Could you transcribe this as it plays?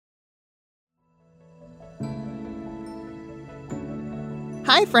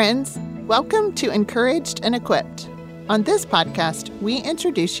Hi, friends. Welcome to Encouraged and Equipped. On this podcast, we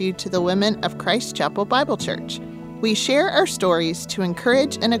introduce you to the women of Christ Chapel Bible Church. We share our stories to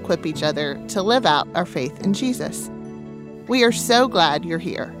encourage and equip each other to live out our faith in Jesus. We are so glad you're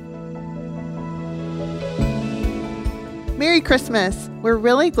here. Merry Christmas! We're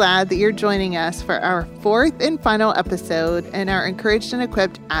really glad that you're joining us for our fourth and final episode in our Encouraged and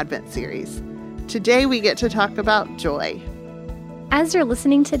Equipped Advent series. Today we get to talk about joy. As you're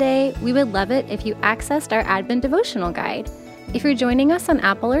listening today, we would love it if you accessed our Advent devotional guide. If you're joining us on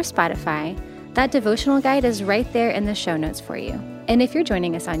Apple or Spotify, that devotional guide is right there in the show notes for you. And if you're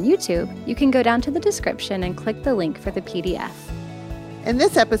joining us on YouTube, you can go down to the description and click the link for the PDF. In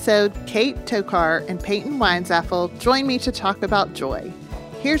this episode, Kate Tokar and Peyton Weinzaffel join me to talk about joy.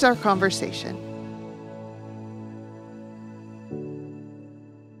 Here's our conversation.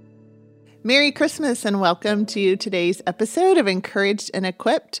 Merry Christmas and welcome to today's episode of Encouraged and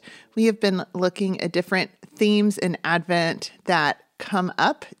Equipped. We have been looking at different themes in Advent that come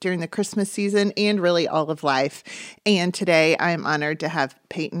up during the Christmas season and really all of life. And today I am honored to have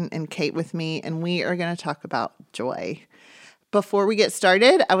Peyton and Kate with me, and we are going to talk about joy. Before we get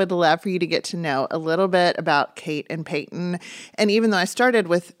started, I would love for you to get to know a little bit about Kate and Peyton. And even though I started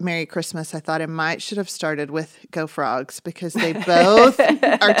with Merry Christmas, I thought I should have started with Go Frogs because they both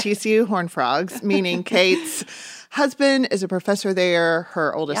are TCU Horned Frogs, meaning Kate's husband is a professor there.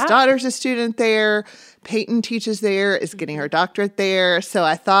 Her oldest daughter's a student there. Peyton teaches there, is getting her doctorate there. So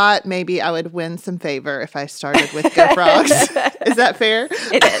I thought maybe I would win some favor if I started with Go Frogs. Is that fair?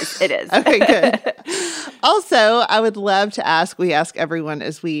 It is. Okay, good. Also, I would love to ask, we ask everyone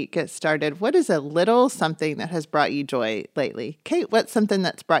as we get started, what is a little something that has brought you joy lately? Kate, what's something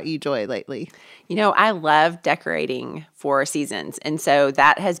that's brought you joy lately? You know, I love decorating for seasons. And so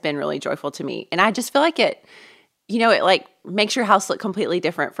that has been really joyful to me. And I just feel like it like makes your house look completely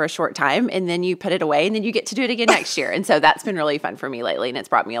different for a short time, and then you put it away, and then you get to do it again next year. And so that's been really fun for me lately, and it's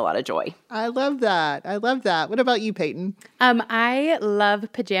brought me a lot of joy. I love that. What about you, Peyton? I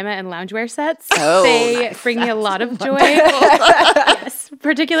love pajama and loungewear sets. Oh, they bring me a lot of joy. Yes,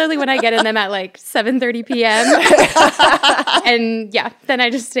 particularly when I get in them at like 7:30 p.m. And then I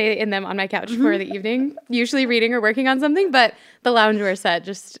just stay in them on my couch for the evening, usually reading or working on something. But the loungewear set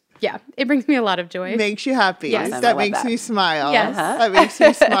it brings me a lot of joy. Makes you happy. Yes. That makes me smile. Yes. That makes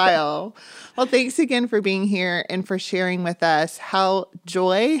me smile. Well, thanks again for being here and for sharing with us how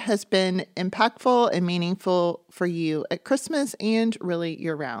joy has been impactful and meaningful for you at Christmas and really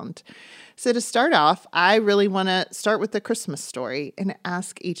year-round. So to start off, I really want to start with the Christmas story and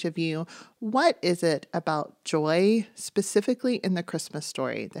ask each of you, what is it about joy, specifically in the Christmas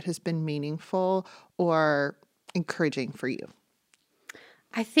story, that has been meaningful or encouraging for you?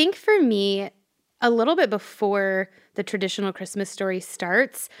 I think for me, a little bit before the traditional Christmas story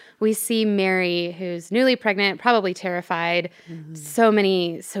starts, we see Mary, who's newly pregnant, probably terrified, so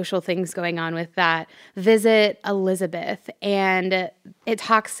many social things going on with that, visit Elizabeth. And it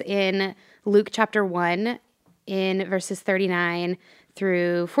talks in Luke chapter 1 in verses 39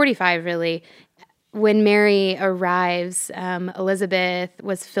 through 45, really. When Mary arrives, Elizabeth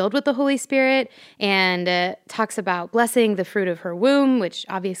was filled with the Holy Spirit and talks about blessing the fruit of her womb, which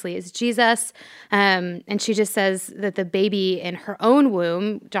obviously is Jesus. And she just says that the baby in her own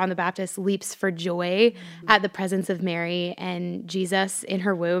womb, John the Baptist, leaps for joy at the presence of Mary and Jesus in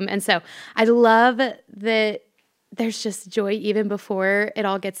her womb. And so I love that there's just joy even before it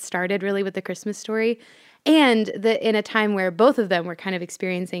all gets started, really, with the Christmas story. And that in a time where both of them were kind of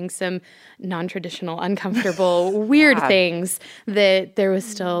experiencing some non-traditional, uncomfortable, weird things, that there was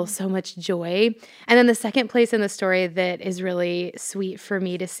still so much joy. And then the second place in the story that is really sweet for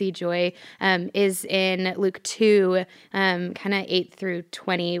me to see joy is in Luke 2, kind of 8 through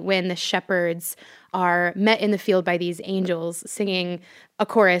 20, when the shepherds are met in the field by these angels singing a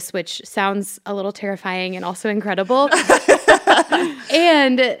chorus, which sounds a little terrifying and also incredible.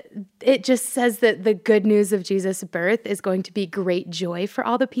 And it just says that the good news of Jesus' birth is going to be great joy for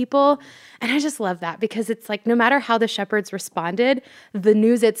all the people. And I just love that because it's like no matter how the shepherds responded, the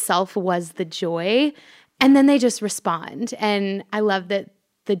news itself was the joy. And then they just respond. And I love that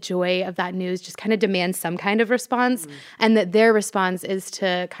the joy of that news just kind of demands some kind of response, and that their response is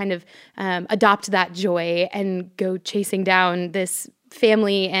to kind of adopt that joy and go chasing down this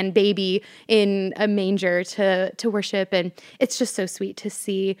family and baby in a manger to worship. And it's just so sweet to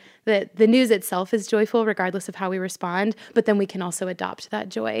see that the news itself is joyful regardless of how we respond, but then we can also adopt that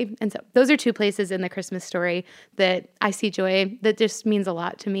joy. And so those are two places in the Christmas story that I see joy that just means a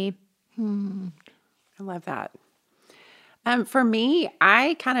lot to me. I love that. For me,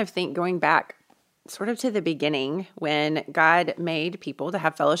 I kind of think going back sort of to the beginning when God made people to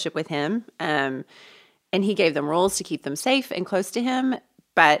have fellowship with him. And he gave them rules to keep them safe and close to him.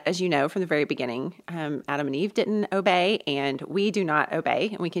 But as you know, from the very beginning, Adam and Eve didn't obey, and we do not obey,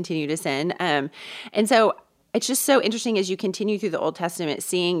 and we continue to sin. And so it's just so interesting as you continue through the Old Testament,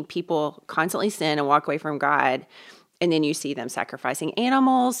 seeing people constantly sin and walk away from God, and then you see them sacrificing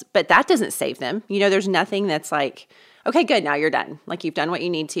animals, but that doesn't save them. There's nothing that's like, okay, good, now you're done. Like you've done what you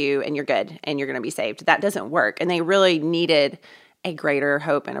need to, and you're good, and you're going to be saved. That doesn't work. And they really needed a greater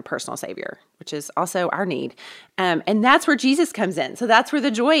hope and a personal savior, which is also our need. And that's where Jesus comes in. So that's where the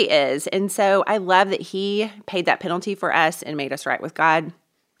joy is. And so I love that he paid that penalty for us and made us right with God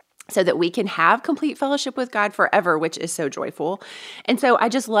so that we can have complete fellowship with God forever, which is so joyful. And so I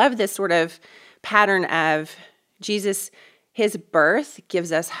just love this sort of pattern of Jesus, his birth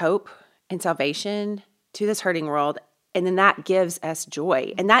gives us hope and salvation to this hurting world. And then that gives us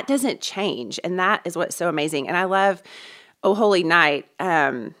joy. And that doesn't change. And that is what's so amazing. And I love O Holy Night,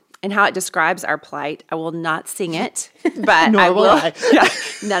 and how it describes our plight. I will not sing it, but I will. Yeah,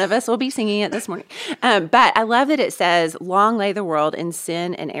 none of us will be singing it this morning. But I love that it says, long lay the world in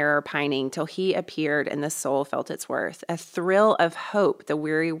sin and error pining till he appeared and the soul felt its worth. A thrill of hope the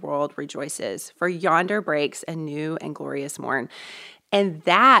weary world rejoices, for yonder breaks a new and glorious morn. And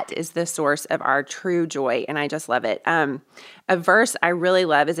that is the source of our true joy, and I just love it. A verse I really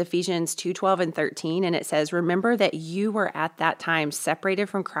love is Ephesians 2:12 and 13, and it says, remember that you were at that time separated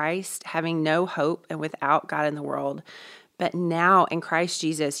from Christ, having no hope and without God in the world. But now in Christ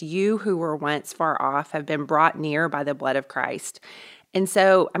Jesus, you who were once far off have been brought near by the blood of Christ. And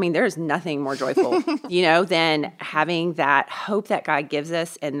so, there's nothing more joyful, than having that hope that God gives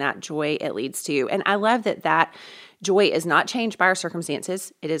us and that joy it leads to. And I love that joy is not changed by our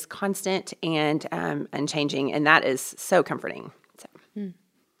circumstances. It is constant and unchanging, and that is so comforting. So.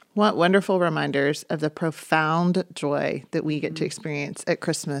 What wonderful reminders of the profound joy that we get to experience at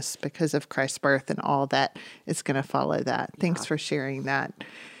Christmas because of Christ's birth and all that is going to follow that. Thanks for sharing that.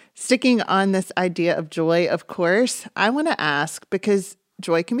 Sticking on this idea of joy, of course, I want to ask, because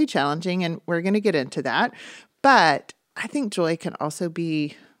joy can be challenging, and we're going to get into that, but I think joy can also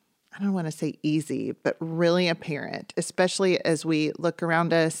be, I don't want to say easy, but really apparent, especially as we look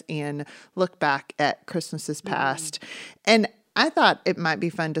around us and look back at Christmases past. And I thought it might be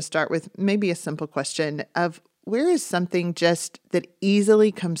fun to start with maybe a simple question of, where is something just that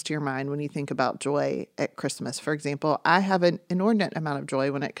easily comes to your mind when you think about joy at Christmas? For example, I have an inordinate amount of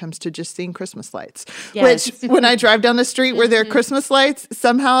joy when it comes to just seeing Christmas lights, which when I drive down the street where there are Christmas lights,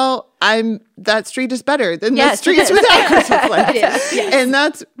 somehow that street is better than the streets without Christmas lights. Yes. And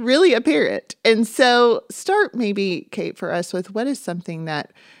that's really apparent. And so start maybe, Kate, for us with what is something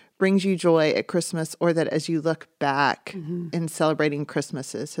that brings you joy at Christmas, or that as you look back in celebrating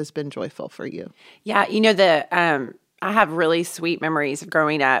Christmases has been joyful for you? Yeah, I have really sweet memories of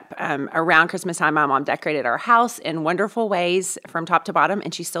growing up. Around Christmas time, my mom decorated our house in wonderful ways from top to bottom,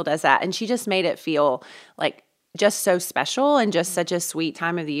 and she still does that. And she just made it feel like just so special and just such a sweet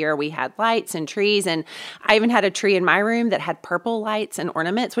time of the year. We had lights and trees, and I even had a tree in my room that had purple lights and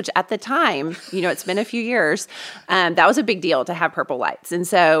ornaments, which at the time, it's been a few years, that was a big deal to have purple lights. And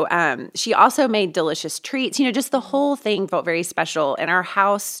so she also made delicious treats. Just the whole thing felt very special, and our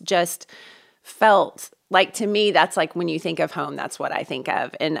house just felt like, to me, that's like when you think of home, that's what I think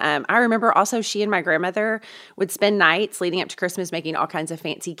of. And I remember also she and my grandmother would spend nights leading up to Christmas making all kinds of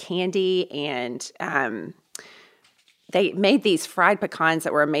fancy candy, and they made these fried pecans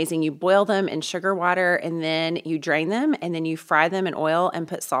that were amazing. You boil them in sugar water, and then you drain them, and then you fry them in oil and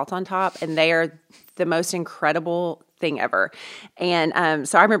put salt on top, and they are the most incredible thing ever. And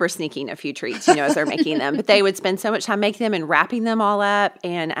so I remember sneaking a few treats, as they're making them. But they would spend so much time making them and wrapping them all up,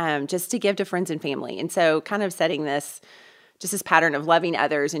 and just to give to friends and family. And so kind of setting this pattern of loving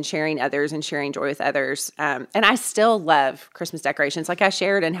others and sharing joy with others. And I still love Christmas decorations, like I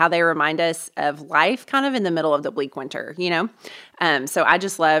shared, and how they remind us of life kind of in the middle of the bleak winter, So I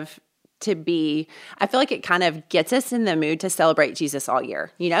just love I feel like it kind of gets us in the mood to celebrate Jesus all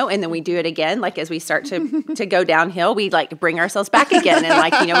year, and then we do it again. Like as we start to go downhill, we like bring ourselves back again,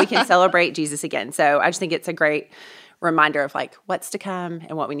 and we can celebrate Jesus again. So I just think it's a great reminder of like what's to come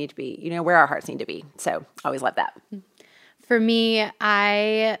and what we need to be, where our hearts need to be. So I always love that. For me,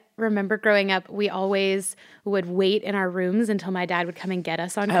 I remember growing up, we always would wait in our rooms until my dad would come and get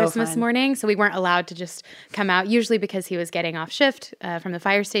us on Christmas morning. So we weren't allowed to just come out, usually because he was getting off shift from the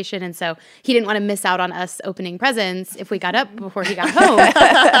fire station. And so he didn't want to miss out on us opening presents if we got up before he got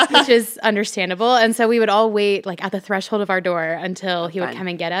home, which is understandable. And so we would all wait like at the threshold of our door until he would come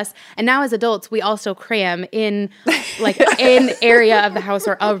and get us. And now as adults, we also cram in like an area of the house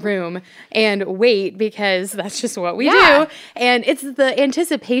or a room and wait because that's just what we do. And it's the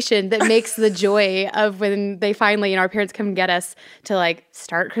anticipation that makes the joy of when they finally, our parents come and get us to like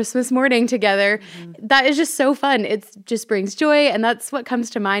start Christmas morning together. That is just so fun. It just brings joy. And that's what comes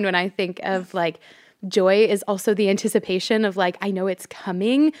to mind when I think of like joy is also the anticipation of like, I know it's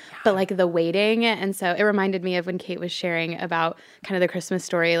coming, but like the waiting. And so it reminded me of when Kate was sharing about kind of the Christmas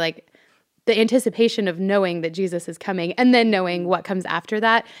story, like the anticipation of knowing that Jesus is coming and then knowing what comes after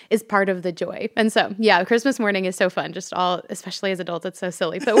that is part of the joy. And so, yeah, Christmas morning is so fun, just all, especially as adults, it's so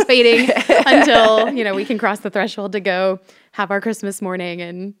silly. But waiting until, we can cross the threshold to go have our Christmas morning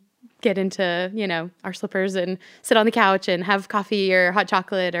and get into, our slippers and sit on the couch and have coffee or hot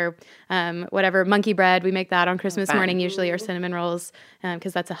chocolate or whatever, monkey bread. We make that on Christmas morning usually, or cinnamon rolls,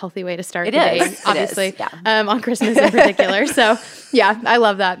 because that's a healthy way to start the day, obviously, on Christmas in particular. So, yeah, I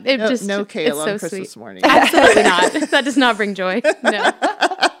love that. No kale on Christmas morning. Absolutely not. That does not bring joy. No.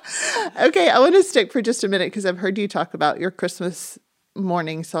 Okay, I want to stick for just a minute because I've heard you talk about your Christmas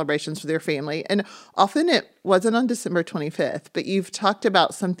morning celebrations with your family. And often it wasn't on December 25th, but you've talked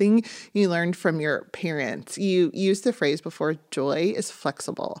about something you learned from your parents. You used the phrase before, joy is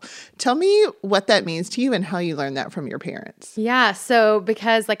flexible. Tell me what that means to you and how you learned that from your parents. Yeah. So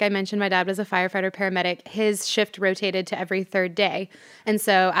because like I mentioned, my dad was a firefighter paramedic, his shift rotated to every third day. And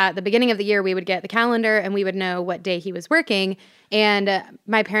so at the beginning of the year, we would get the calendar and we would know what day he was working. And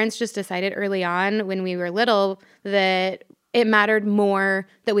my parents just decided early on when we were little that it mattered more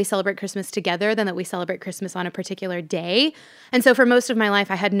that we celebrate Christmas together than that we celebrate Christmas on a particular day. And so for most of my life,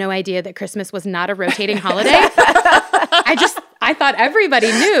 I had no idea that Christmas was not a rotating holiday. I thought everybody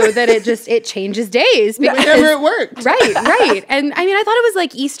knew that it changes days. Whenever it worked. Right. And I mean, I thought it was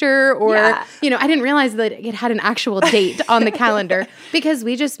like Easter or, I didn't realize that it had an actual date on the calendar because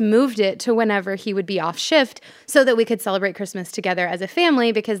we just moved it to whenever he would be off shift so that we could celebrate Christmas together as a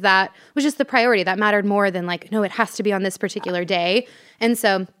family because that was just the priority. That mattered more than like, no, it has to be on this particular day. And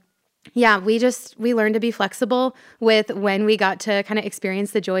so yeah, we learned to be flexible with when we got to kind of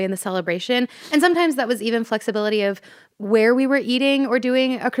experience the joy and the celebration. And sometimes that was even flexibility of where we were eating or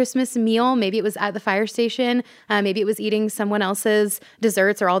doing a Christmas meal. Maybe it was at the fire station. Maybe it was eating someone else's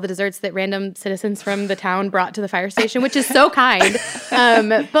desserts or all the desserts that random citizens from the town brought to the fire station, which is so kind.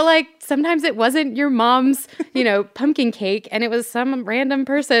 But like sometimes it wasn't your mom's, pumpkin cake and it was some random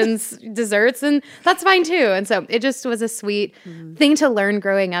person's desserts and that's fine too. And so it just was a sweet thing to learn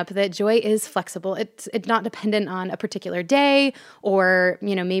growing up that joy is flexible. It's not dependent on a particular day or,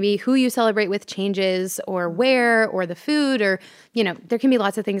 maybe who you celebrate with changes or where or the food or, there can be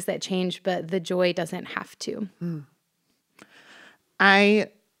lots of things that change, but the joy doesn't have to. I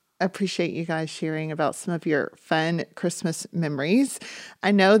appreciate you guys sharing about some of your fun Christmas memories.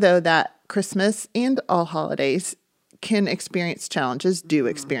 I know, though, that Christmas and all holidays can experience challenges,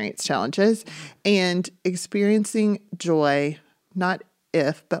 and experiencing joy, not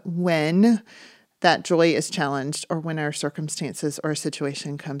if, but when that joy is challenged or when our circumstances or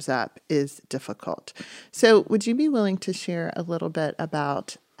situation comes up is difficult. So would you be willing to share a little bit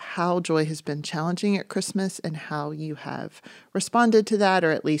about how joy has been challenging at Christmas and how you have responded to that, or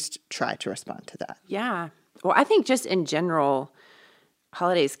at least try to respond to that? Yeah. Well, I think just in general,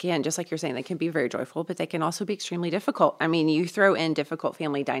 holidays can, just like you're saying, they can be very joyful, but they can also be extremely difficult. I mean, you throw in difficult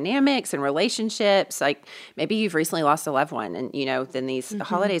family dynamics and relationships, like maybe you've recently lost a loved one and, then these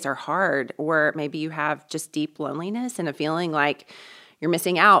holidays are hard, or maybe you have just deep loneliness and a feeling like you're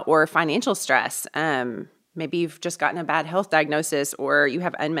missing out, or financial stress. Maybe you've just gotten a bad health diagnosis or you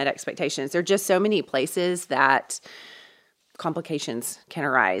have unmet expectations. There are just so many places that complications can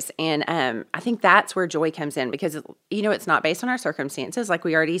arise. And I think that's where joy comes in because, it's not based on our circumstances, like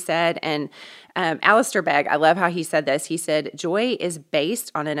we already said. And Alistair Begg, I love how he said this. He said, joy is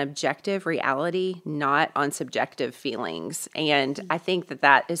based on an objective reality, not on subjective feelings. And I think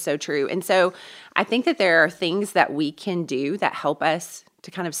that is so true. And so I think that there are things that we can do that help us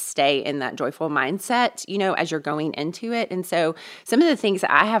to kind of stay in that joyful mindset, as you're going into it. And so some of the things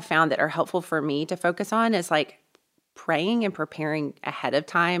that I have found that are helpful for me to focus on is like praying and preparing ahead of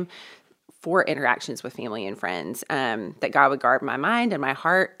time for interactions with family and friends, that God would guard my mind and my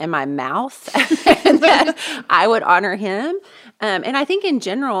heart and my mouth, and that I would honor him. And I think in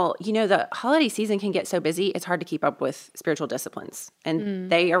general, the holiday season can get so busy, it's hard to keep up with spiritual disciplines.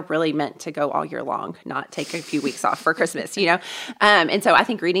 And they are really meant to go all year long, not take a few weeks off for Christmas, And so I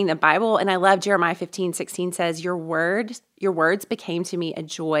think reading the Bible, and I love Jeremiah 15:16 says, your words became to me a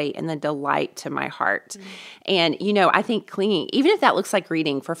joy and the delight to my heart. And, I think clinging, even if that looks like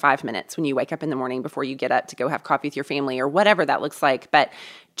reading for 5 minutes when you wake up in the morning before you get up to go have coffee with your family or whatever that looks like, but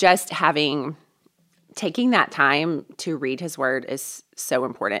just taking that time to read his word is so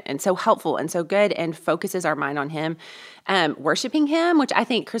important and so helpful and so good and focuses our mind on him. Worshiping him, which I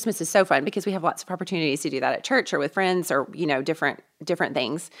think Christmas is so fun because we have lots of opportunities to do that at church or with friends or, different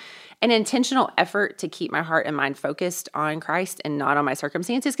things. An intentional effort to keep my heart and mind focused on Christ and not on my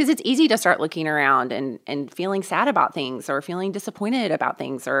circumstances, because it's easy to start looking around and feeling sad about things or feeling disappointed about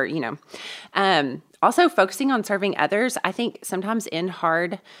things or, also focusing on serving others. I think sometimes in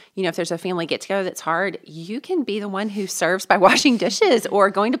hard, if there's a family get together that's hard, you can be the one who serves by washing dishes or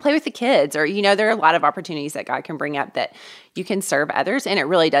going to play with the kids or, there are a lot of opportunities that God can bring up that you can serve others, and it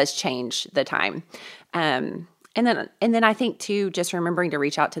really does change the time. And then I think too, just remembering to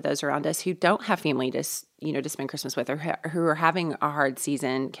reach out to those around us who don't have family to spend Christmas with or who are having a hard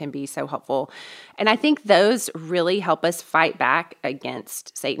season can be so helpful. And I think those really help us fight back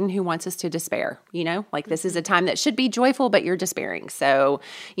against Satan, who wants us to despair, like this is a time that should be joyful, but you're despairing. So,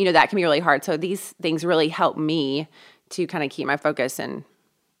 that can be really hard. So these things really help me to kind of keep my focus and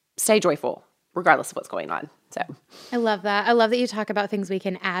stay joyful regardless of what's going on. So I love that. I love that you talk about things we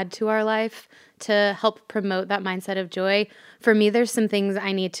can add to our life to help promote that mindset of joy. For me, there's some things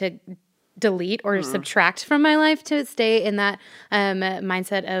I need to delete or subtract from my life to stay in that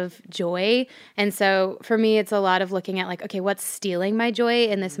mindset of joy. And so for me, it's a lot of looking at like, okay, what's stealing my joy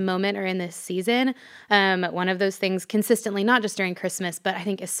in this moment or in this season? One of those things consistently, not just during Christmas, but I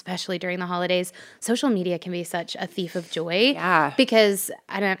think especially during the holidays, social media can be such a thief of joy. Yeah. Because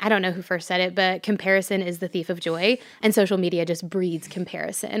I don't know who first said it, but comparison is the thief of joy. And social media just breeds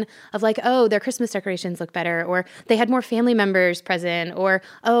comparison of like, oh, their Christmas decorations look better, or they had more family members present, or,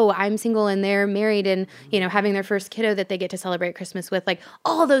 oh, I'm single and they're married and, having their first kiddo that they get to celebrate Christmas with. Like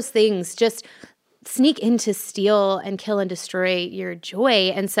all those things just sneak in to steal and kill and destroy your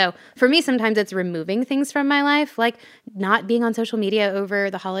joy. And so for me, sometimes it's removing things from my life, like not being on social media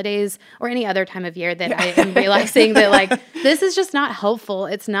over the holidays or any other time of year that I am realizing that like, this is just not helpful.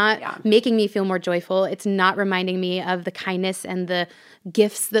 It's not making me feel more joyful. It's not reminding me of the kindness and the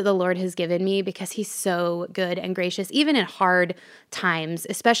gifts that the Lord has given me, because he's so good and gracious, even in hard times,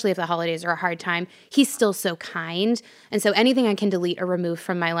 especially if the holidays are a hard time, he's still so kind. And so anything I can delete or remove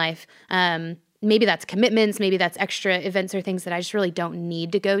from my life, maybe that's commitments, maybe that's extra events or things that I just really don't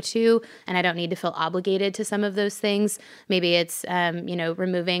need to go to, and I don't need to feel obligated to some of those things. Maybe it's,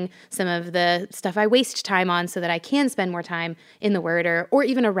 removing some of the stuff I waste time on so that I can spend more time in the Word or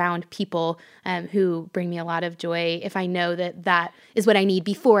even around people who bring me a lot of joy, if I know that that is what I need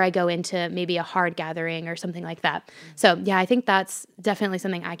before I go into maybe a hard gathering or something like that. So yeah, I think that's definitely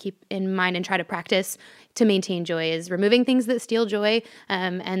something I keep in mind and try to practice to maintain joy, is removing things that steal joy,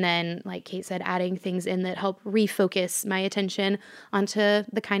 and then, like Kate said, adding things in that help refocus my attention onto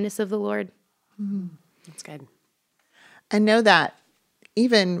the kindness of the Lord. That's good. I know that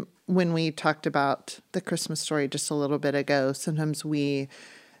even when we talked about the Christmas story just a little bit ago, sometimes we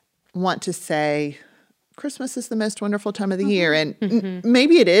want to say Christmas is the most wonderful time of the year, and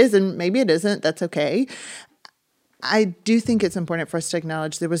maybe it is and maybe it isn't. That's okay. I do think it's important for us to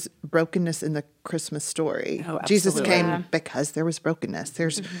acknowledge there was brokenness in the Christmas story. Oh, Jesus came because there was brokenness.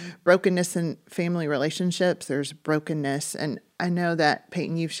 There's brokenness in family relationships. There's brokenness. And I know that,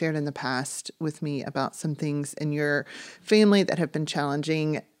 Peyton, you've shared in the past with me about some things in your family that have been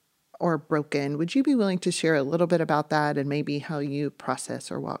challenging or broken. Would you be willing to share a little bit about that and maybe how you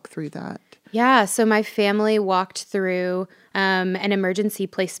process or walk through that? Yeah, so my family walked through an emergency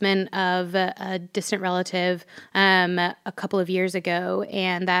placement of a distant relative a couple of years ago,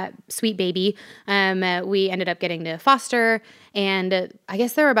 and that sweet baby, we ended up getting to foster, and I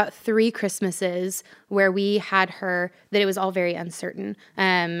guess there were about 3 Christmases where we had her that it was all very uncertain,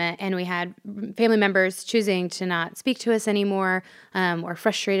 and we had family members choosing to not speak to us anymore, or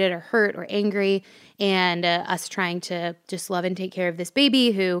frustrated or hurt or angry, and us trying to just love and take care of this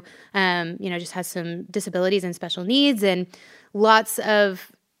baby who, just has some disabilities and special needs, and lots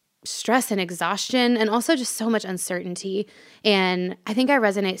of stress and exhaustion, and also just so much uncertainty. And I think I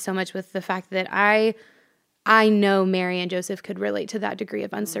resonate so much with the fact that I I know Mary and Joseph could relate to that degree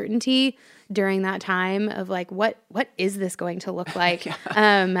of uncertainty during that time of like, what is this going to look like?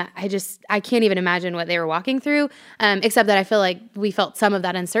 I can't even imagine what they were walking through, except that I feel like we felt some of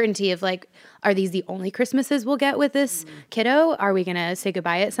that uncertainty of like, are these the only Christmases we'll get with this kiddo? Are we going to say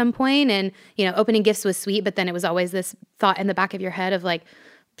goodbye at some point? And, opening gifts was sweet, but then it was always this thought in the back of your head of like,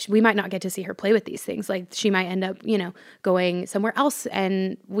 we might not get to see her play with these things. Like she might end up, going somewhere else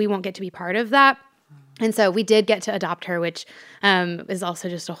and we won't get to be part of that. And so we did get to adopt her, which is also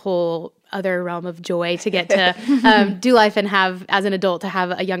just a whole other realm of joy to get to do life and have, as an adult, to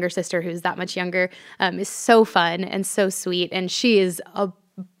have a younger sister who's that much younger is so fun and so sweet. And she is a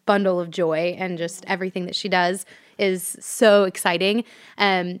bundle of joy, and just everything that she does is so exciting.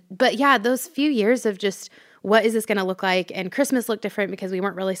 But yeah, those few years of just, what is this going to look like? And Christmas looked different because we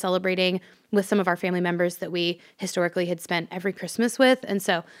weren't really celebrating with some of our family members that we historically had spent every Christmas with. And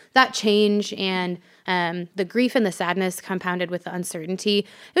so that change and the grief and the sadness compounded with the uncertainty,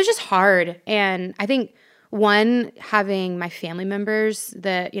 it was just hard. And I think having my family members,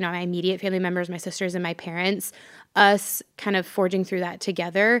 my immediate family members, my sisters and my parents, us kind of forging through that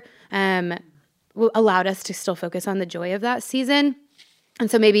together allowed us to still focus on the joy of that season.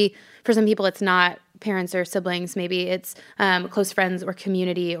 And so maybe for some people, it's not parents or siblings. Maybe it's close friends or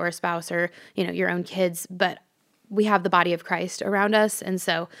community or a spouse or, your own kids. But we have the body of Christ around us. And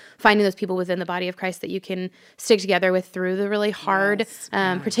so finding those people within the body of Christ that you can stick together with through the really hard,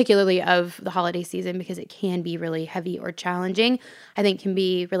 particularly of the holiday season, because it can be really heavy or challenging, I think can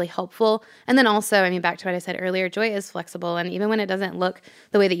be really helpful. And then also, back to what I said earlier, joy is flexible. And even when it doesn't look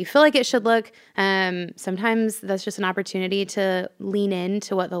the way that you feel like it should look, sometimes that's just an opportunity to lean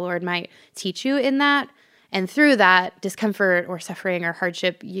into what the Lord might teach you in that. And through that discomfort or suffering or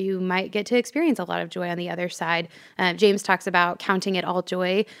hardship, you might get to experience a lot of joy on the other side. James talks about counting it all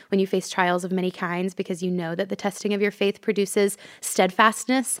joy when you face trials of many kinds, because you know that the testing of your faith produces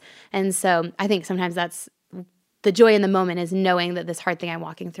steadfastness. And so I think sometimes that's the joy in the moment, is knowing that this hard thing I'm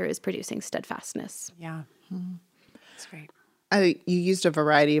walking through is producing steadfastness. Yeah. That's great. You used a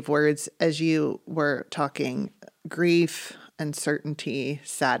variety of words as you were talking: grief, uncertainty,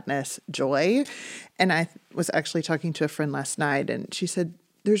 sadness, joy. And I was actually talking to a friend last night, and she said,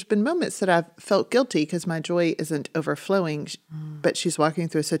 there's been moments that I've felt guilty because my joy isn't overflowing, but she's walking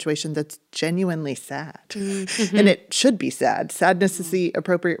through a situation that's genuinely sad. Mm-hmm. And it should be sad. Sadness is the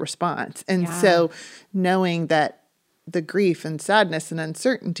appropriate response. And so knowing that the grief and sadness and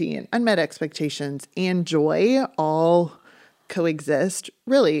uncertainty and unmet expectations and joy all coexist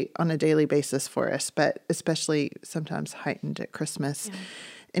really on a daily basis for us, but especially sometimes heightened at Christmas. Yeah.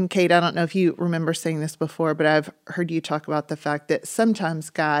 And Kate, I don't know if you remember saying this before, but I've heard you talk about the fact that sometimes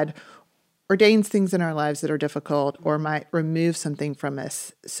God ordains things in our lives that are difficult or might remove something from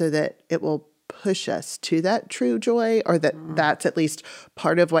us so that it will push us to that true joy, or that that's at least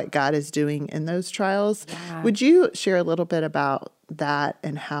part of what God is doing in those trials. Yeah. Would you share a little bit about that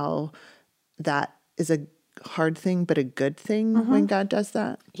and how that is a hard thing, but a good thing when God does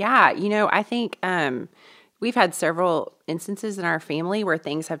that? Yeah. I think we've had several instances in our family where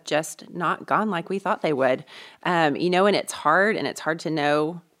things have just not gone like we thought they would. And it's hard to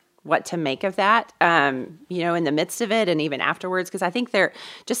know what to make of that, in the midst of it and even afterwards. Because I think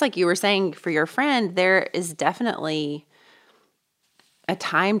just like you were saying for your friend, there is definitely a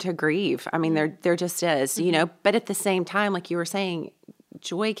time to grieve. There just is, but at the same time, like you were saying,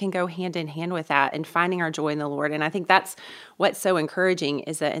 joy can go hand in hand with that and finding our joy in the Lord. And I think that's what's so encouraging,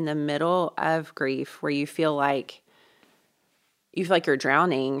 is that in the middle of grief where you feel like you're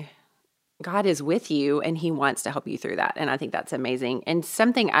drowning, God is with you and he wants to help you through that. And I think that's amazing. And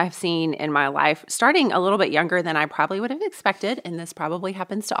something I've seen in my life, starting a little bit younger than I probably would have expected, and this probably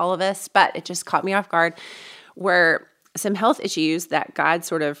happens to all of us, but it just caught me off guard, where some health issues that God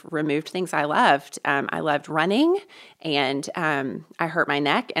sort of removed things I loved. I loved running, and I hurt my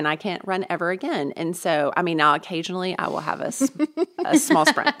neck, and I can't run ever again. And so, now occasionally I will have a small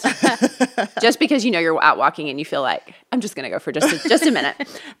sprint, just because you're out walking and you feel like I'm just going to go for just a minute.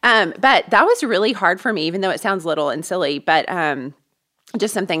 But that was really hard for me, even though it sounds little and silly. But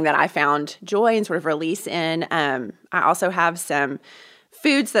just something that I found joy and sort of release in. I also have some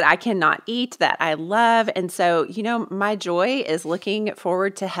foods that I cannot eat that I love. And so, my joy is looking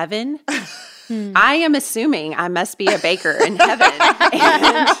forward to heaven. I am assuming I must be a baker in heaven.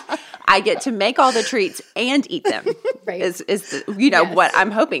 And I get to make all the treats and eat them. Right. Is yes. what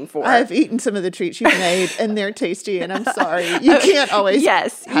I'm hoping for. I've eaten some of the treats you've made, and they're tasty, and I'm sorry. You can't always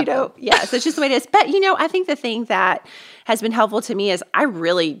yes, yes, it's just the way it is. But, I think the thing that has been helpful to me is I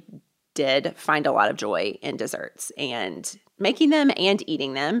really did find a lot of joy in desserts and making them and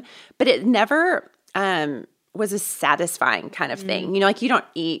eating them, but it never was a satisfying kind of thing. You know, like you don't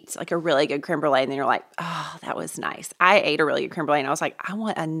eat like a really good creme brulee and then you're like, oh, that was nice. I ate a really good creme brulee and I was like, I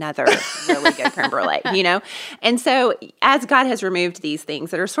want another really good creme brulee, you know? And so as God has removed these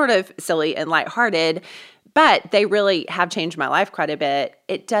things that are sort of silly and lighthearted, but they really have changed my life quite a bit,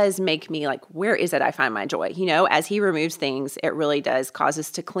 it does make me like, where is it I find my joy? You know, as he removes things, it really does cause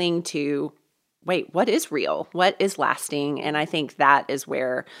us to cling to, wait, what is real? What is lasting? And I think that is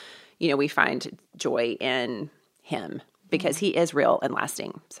where, you know, we find joy in him because he is real and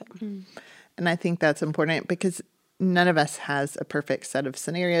lasting. So, And I think that's important because none of us has a perfect set of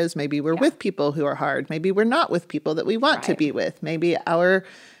scenarios. Maybe we're with people who are hard. Maybe we're not with people that we want to be with. Maybe our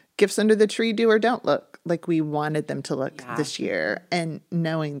gifts under the tree do or don't look like we wanted them to look this year. And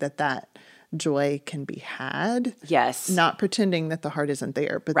knowing that that joy can be had. Yes. Not pretending that the heart isn't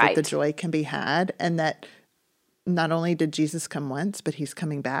there, but that the joy can be had, and that not only did Jesus come once, but he's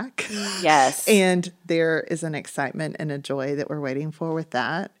coming back. Yes. And there is an excitement and a joy that we're waiting for with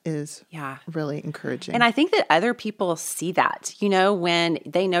that is really encouraging. And I think that other people see that, you know, when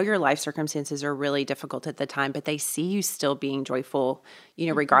they know your life circumstances are really difficult at the time, but they see you still being joyful, you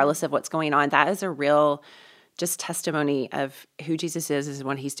know, regardless of what's going on. That is a real just testimony of who Jesus is and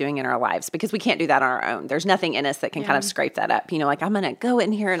what he's doing in our lives, because we can't do that on our own. There's nothing in us that can kind of scrape that up. You know, like I'm going to go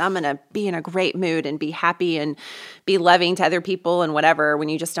in here and I'm going to be in a great mood and be happy and be loving to other people and whatever when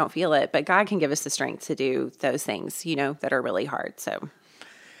you just don't feel it. But God can give us the strength to do those things, you know, that are really hard. So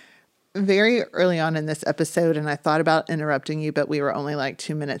very early on in this episode, and I thought about interrupting you, but we were only like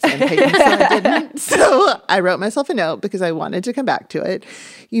 2 minutes in, Peyton, so I didn't. So I wrote myself a note because I wanted to come back to it.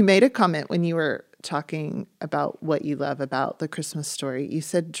 You made a comment when you were talking about what you love about the Christmas story. You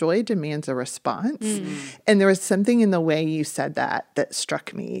said joy demands a response. And there was something in the way you said that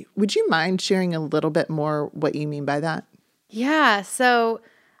struck me. Would you mind sharing a little bit more what you mean by that? Yeah. So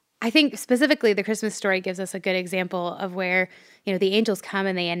I think specifically the Christmas story gives us a good example of where, you know, the angels come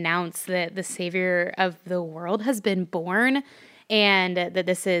and they announce that the Savior of the world has been born, and that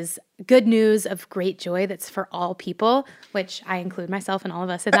this is good news of great joy that's for all people, which I include myself and all of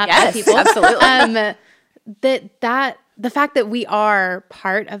us in that. Yes, people. absolutely. The fact that we are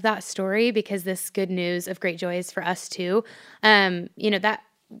part of that story, because this good news of great joy is for us too, you know, that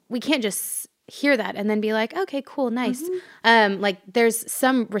we can't just hear that and then be like, okay, cool, nice. Like there's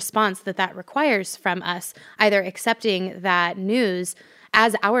some response that requires from us, either accepting that news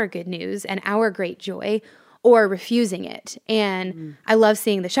as our good news and our great joy, or refusing it. And I love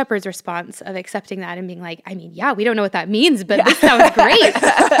seeing the shepherd's response of accepting that and being like, I mean, yeah, we don't know what that means, but this sounds great.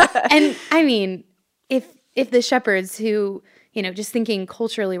 And I mean, if the shepherds who, you know, just thinking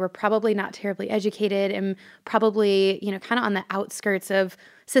culturally, were probably not terribly educated and probably, you know, kind of on the outskirts of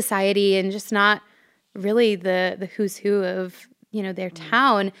society and just not really the who's who of, you know, their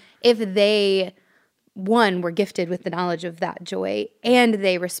town, if they were gifted with the knowledge of that joy and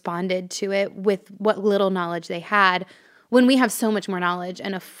they responded to it with what little knowledge they had, when we have so much more knowledge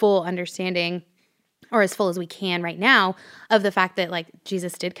and a full understanding, or as full as we can right now, of the fact that like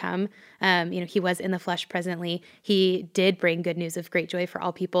Jesus did come, you know, he was in the flesh presently, he did bring good news of great joy for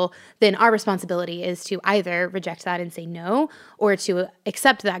all people, then our responsibility is to either reject that and say no, or to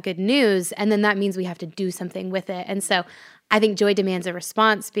accept that good news. And then that means we have to do something with it. And so I think joy demands a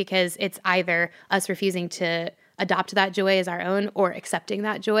response, because it's either us refusing to adopt that joy as our own or accepting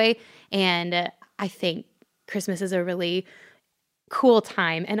that joy. And I think Christmas is a really cool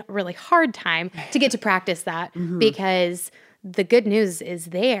time and a really hard time to get to practice that, because the good news is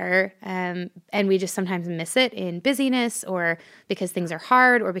there, and we just sometimes miss it in busyness, or because things are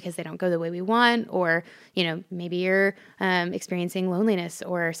hard, or because they don't go the way we want, or, you know, maybe you're experiencing loneliness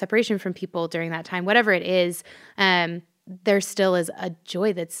or separation from people during that time. Whatever it is, there still is a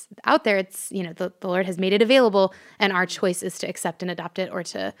joy that's out there. It's, you know, the Lord has made it available, and our choice is to accept and adopt it, or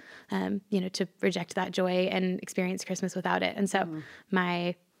to, you know, to reject that joy and experience Christmas without it. And so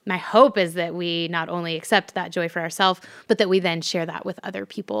my hope is that we not only accept that joy for ourselves, but that we then share that with other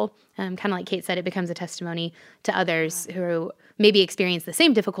people. Kind of like Kate said, it becomes a testimony to others who maybe experience the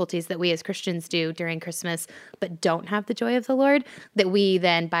same difficulties that we as Christians do during Christmas, but don't have the joy of the Lord, that we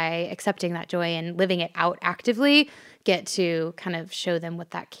then, by accepting that joy and living it out actively, get to kind of show them what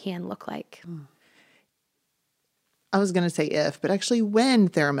that can look like. I was going to say if, but actually when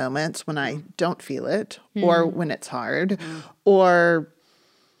there are moments when I don't feel it, or when it's hard, or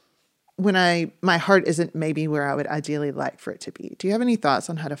when my heart isn't maybe where I would ideally like for it to be. Do you have any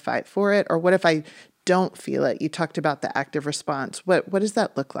thoughts on how to fight for it? Or what if I don't feel it? You talked about the active response. What does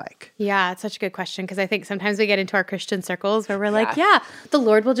that look like? Yeah, it's such a good question, because I think sometimes we get into our Christian circles where we're like, yeah, the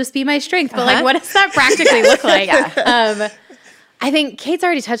Lord will just be my strength. But like, what does that practically look like? I think Kate's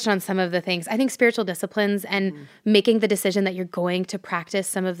already touched on some of the things. I think spiritual disciplines and making the decision that you're going to practice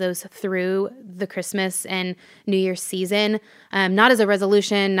some of those through the Christmas and New Year's season, not as a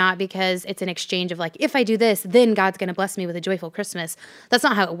resolution, not because it's an exchange of like, if I do this, then God's going to bless me with a joyful Christmas. That's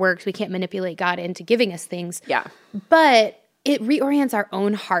not how it works. We can't manipulate God into giving us things. Yeah. But it reorients our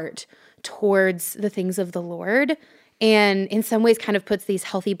own heart towards the things of the Lord, and in some ways kind of puts these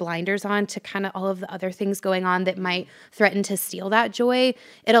healthy blinders on to kind of all of the other things going on that might threaten to steal that joy.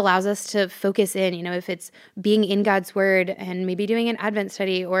 It allows us to focus in, if it's being in God's word and maybe doing an Advent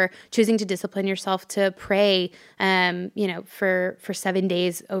study or choosing to discipline yourself to pray, for 7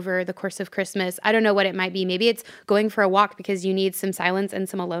 days over the course of Christmas. I don't know what it might be. Maybe it's going for a walk because you need some silence and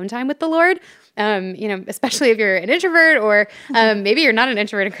some alone time with the Lord, especially if you're an introvert, or maybe you're not an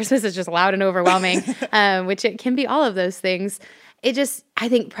introvert and Christmas is just loud and overwhelming, which it can be all of those things. I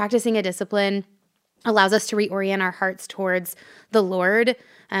think practicing a discipline allows us to reorient our hearts towards the Lord.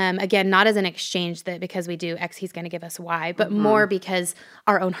 Again, not as an exchange that because we do X, he's going to give us Y, but more because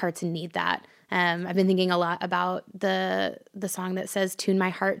our own hearts need that. I've been thinking a lot about the song that says, "Tune my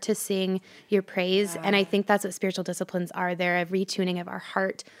heart to sing your praise." And I think that's what spiritual disciplines are. They're a retuning of our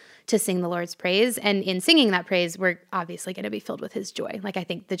heart to sing the Lord's praise. And in singing that praise, we're obviously going to be filled with his joy. Like, I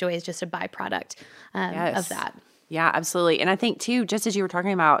think the joy is just a byproduct of that. Yeah, absolutely. And I think too, just as you were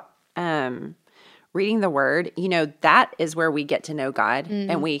talking about reading the word, that is where we get to know God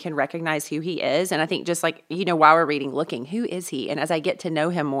and we can recognize who he is. And I think just like, while we're reading, looking, who is he? And as I get to know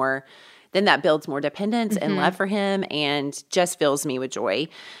him more, then that builds more dependence and love for him and just fills me with joy.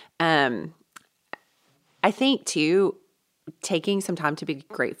 I think too, taking some time to be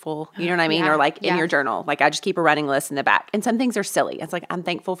grateful, you know what I mean? Or like in your journal, like I just keep a running list in the back. And some things are silly. It's like, I'm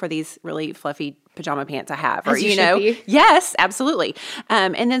thankful for these really fluffy pajama pants I have, or, yes, absolutely.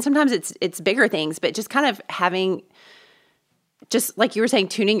 And then sometimes it's bigger things, but just kind of having, just like you were saying,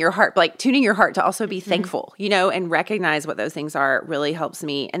 tuning your heart to also be thankful, and recognize what those things are really helps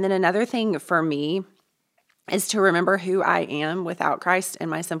me. And then another thing for me is to remember who I am without Christ in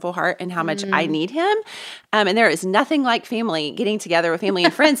my sinful heart and how much I need him. And there is nothing like getting together with family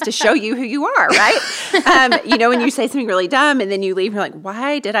and friends to show you who you are, right? When you say something really dumb and then you leave, you're like,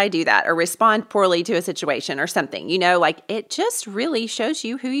 why did I do that? Or respond poorly to a situation or something, it just really shows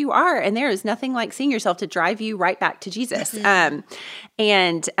you who you are. And there is nothing like seeing yourself to drive you right back to Jesus. I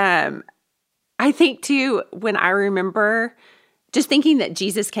think too, when I remember just thinking that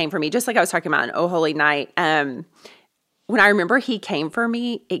Jesus came for me, just like I was talking about in Oh Holy Night, when I remember he came for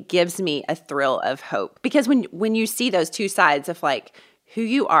me, it gives me a thrill of hope. Because when you see those two sides of like who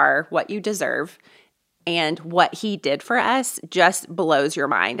you are, what you deserve, and what he did for us just blows your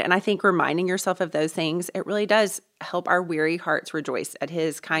mind. And I think reminding yourself of those things, it really does help our weary hearts rejoice at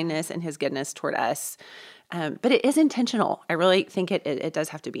his kindness and his goodness toward us. But it is intentional. I really think it does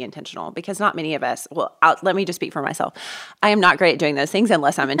have to be intentional because not many of us, let me just speak for myself. I am not great at doing those things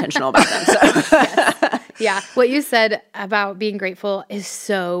unless I'm intentional about them. So. Yes. Yeah. What you said about being grateful is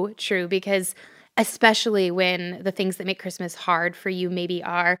so true because especially when the things that make Christmas hard for you maybe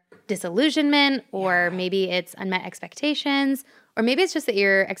are disillusionment or maybe it's unmet expectations or maybe it's just that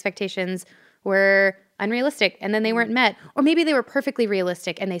your expectations were unrealistic and then they weren't met, or maybe they were perfectly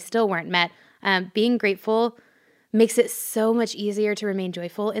realistic and they still weren't met. Being grateful makes it so much easier to remain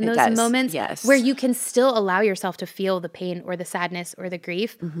joyful in those moments where you can still allow yourself to feel the pain or the sadness or the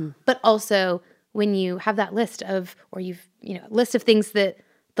grief. But also when you have that list of, or list of things that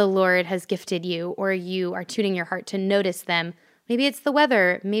the Lord has gifted you, or you are tuning your heart to notice them. Maybe it's the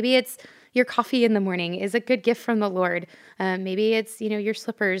weather. Maybe it's your coffee in the morning is a good gift from the Lord. Maybe it's, your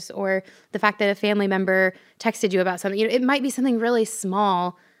slippers, or the fact that a family member texted you about something. It might be something really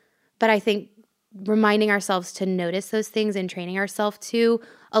small. But I think reminding ourselves to notice those things and training ourselves to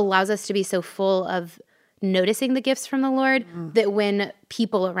allows us to be so full of noticing the gifts from the Lord that when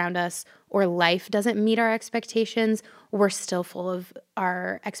people around us or life doesn't meet our expectations, we're still full of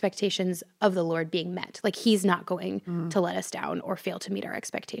our expectations of the Lord being met. Like he's not going to let us down or fail to meet our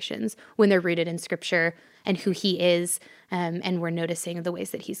expectations when they're rooted in Scripture and who he is, and we're noticing the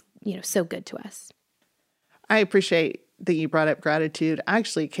ways that he's so good to us. I appreciate that you brought up gratitude.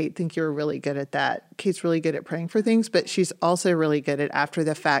 Actually, Kate, think you're really good at that. Kate's really good at praying for things, but she's also really good at after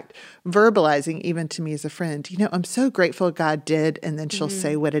the fact verbalizing, even to me as a friend, I'm so grateful God did, and then she'll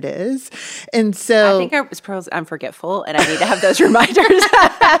say what it is. And so I think I'm forgetful and I need to have those reminders.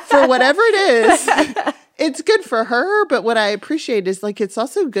 For whatever it is, it's good for her, but what I appreciate is like it's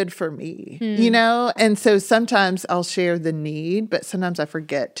also good for me, you know? And so sometimes I'll share the need, but sometimes I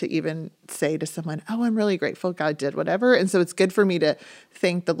forget to even say to someone, oh, I'm really grateful God did whatever. And so it's good for me to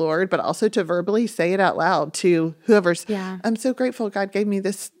thank the Lord, but also to verbally say it out loud to whoever's, I'm so grateful God gave me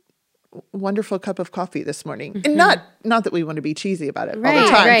this wonderful cup of coffee this morning. And not that we want to be cheesy about it all the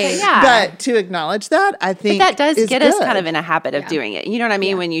time, but to acknowledge that, I think that does get good. us kind of in a habit of doing it. You know what I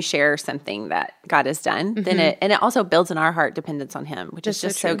mean? When you share something that God has done, then it also builds in our heart dependence on him, which is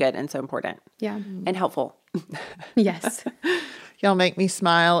just so good and so important. Yeah. And helpful. Yes. Y'all make me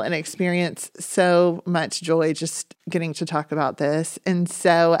smile and experience so much joy just getting to talk about this. And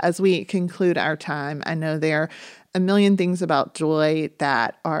so as we conclude our time, I know there are a million things about joy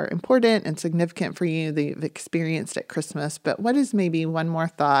that are important and significant for you that you've experienced at Christmas, but what is maybe one more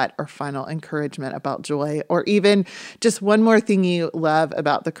thought or final encouragement about joy, or even just one more thing you love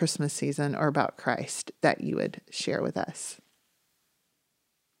about the Christmas season or about Christ that you would share with us?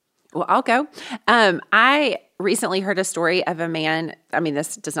 Well, I'll go. I recently heard a story of a man. I mean,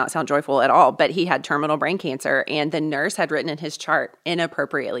 this does not sound joyful at all, but he had terminal brain cancer, and the nurse had written in his chart,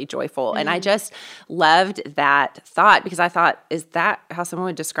 inappropriately joyful. And I just loved that thought because I thought, is that how someone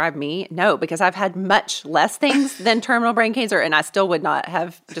would describe me? No, because I've had much less things than terminal brain cancer, and I still would not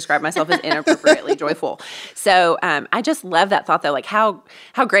have described myself as inappropriately joyful. So I just love that thought, though. Like, how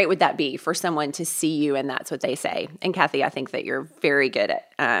great would that be for someone to see you, and that's what they say. And Kathy, I think that you're very good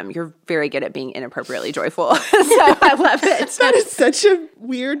at being inappropriately joyful. So I love it. That is such a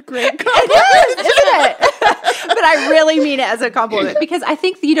weird, great compliment. It is, isn't it? But I really mean it as a compliment because I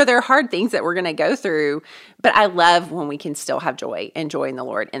think, there are hard things that we're going to go through, but I love when we can still have joy and joy in the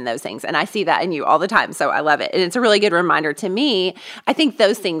Lord in those things. And I see that in you all the time. So I love it. And it's a really good reminder to me. I think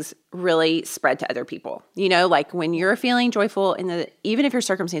those things really spread to other people. Like when you're feeling joyful even if your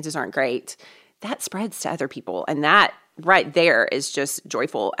circumstances aren't great, that spreads to other people. And that right there is just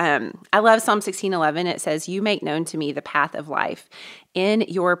joyful. I love Psalm 16:11. It says, "You make known to me the path of life. In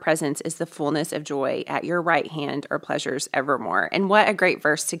your presence is the fullness of joy. At your right hand are pleasures evermore." And what a great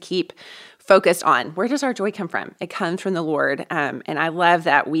verse to keep focused on. Where does our joy come from? It comes from the Lord. And I love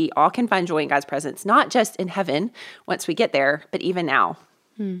that we all can find joy in God's presence, not just in heaven once we get there, but even now.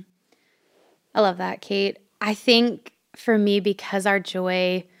 I love that, Kate. I think for me, because our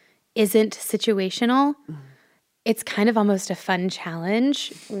joy isn't situational, it's kind of almost a fun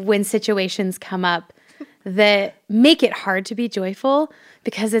challenge when situations come up that make it hard to be joyful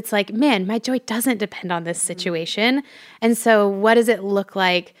because it's like, man, my joy doesn't depend on this situation. And so what does it look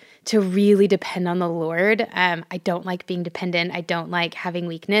like to really depend on the Lord? I don't like being dependent. I don't like having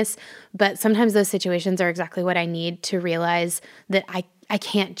weakness, but sometimes those situations are exactly what I need to realize that I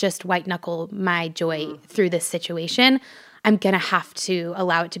can't just white knuckle my joy through this situation. I'm going to have to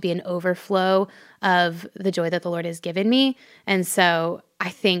allow it to be an overflow of the joy that the Lord has given me. And so I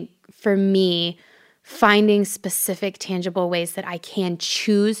think for me, finding specific, tangible ways that I can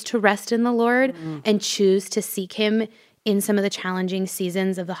choose to rest in the Lord and choose to seek Him in some of the challenging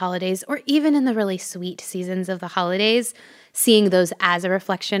seasons of the holidays, or even in the really sweet seasons of the holidays, seeing those as a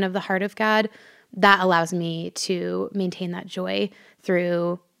reflection of the heart of God, that allows me to maintain that joy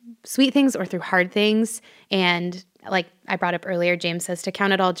through sweet things or through hard things. And like I brought up earlier, James says to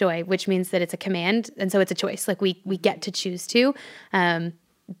count it all joy, which means that it's a command. And so it's a choice. Like we get to choose to,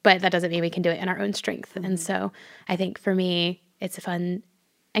 but that doesn't mean we can do it in our own strength. And so I think for me, it's a fun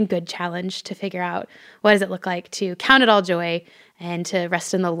and good challenge to figure out what does it look like to count it all joy and to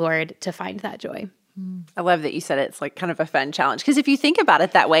rest in the Lord to find that joy. I love that you said it's like kind of a fun challenge because if you think about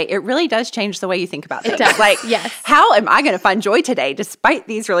it that way, it really does change the way you think about things. It does. Like, yes. How am I going to find joy today despite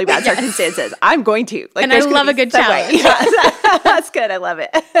these really bad circumstances? I'm going to. Like, and I love a good challenge. That's good. I love it.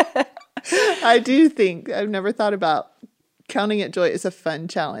 I do think I've never thought about counting it joy as a fun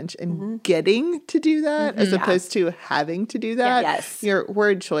challenge and getting to do that as opposed to having to do that. Yes. Your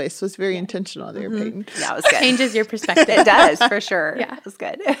word choice was very intentional there, Peyton. Yeah, it was good. Changes your perspective. It does, for sure. Yeah. It was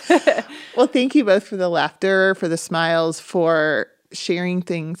good. Well, thank you both for the laughter, for the smiles, for sharing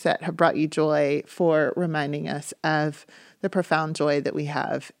things that have brought you joy, for reminding us of the profound joy that we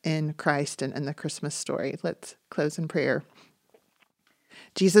have in Christ and in the Christmas story. Let's close in prayer.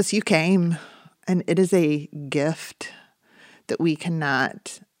 Jesus, you came, and it is a gift that we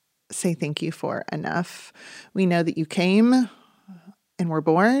cannot say thank you for enough. We know that you came and were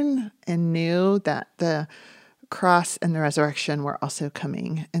born and knew that the cross and the resurrection were also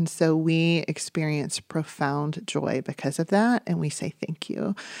coming. And so we experience profound joy because of that. And we say thank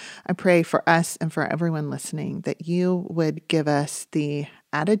you. I pray for us and for everyone listening that you would give us the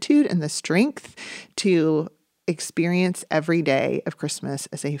attitude and the strength to experience every day of Christmas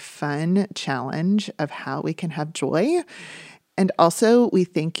as a fun challenge of how we can have joy. And also, we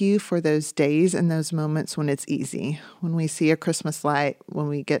thank you for those days and those moments when it's easy, when we see a Christmas light, when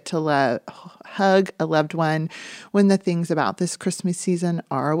we get to hug a loved one, when the things about this Christmas season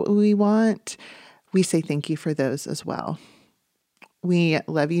are what we want. We say thank you for those as well. We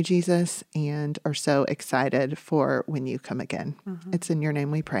love you, Jesus, and are so excited for when you come again. It's in your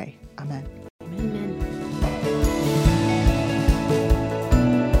name we pray. Amen.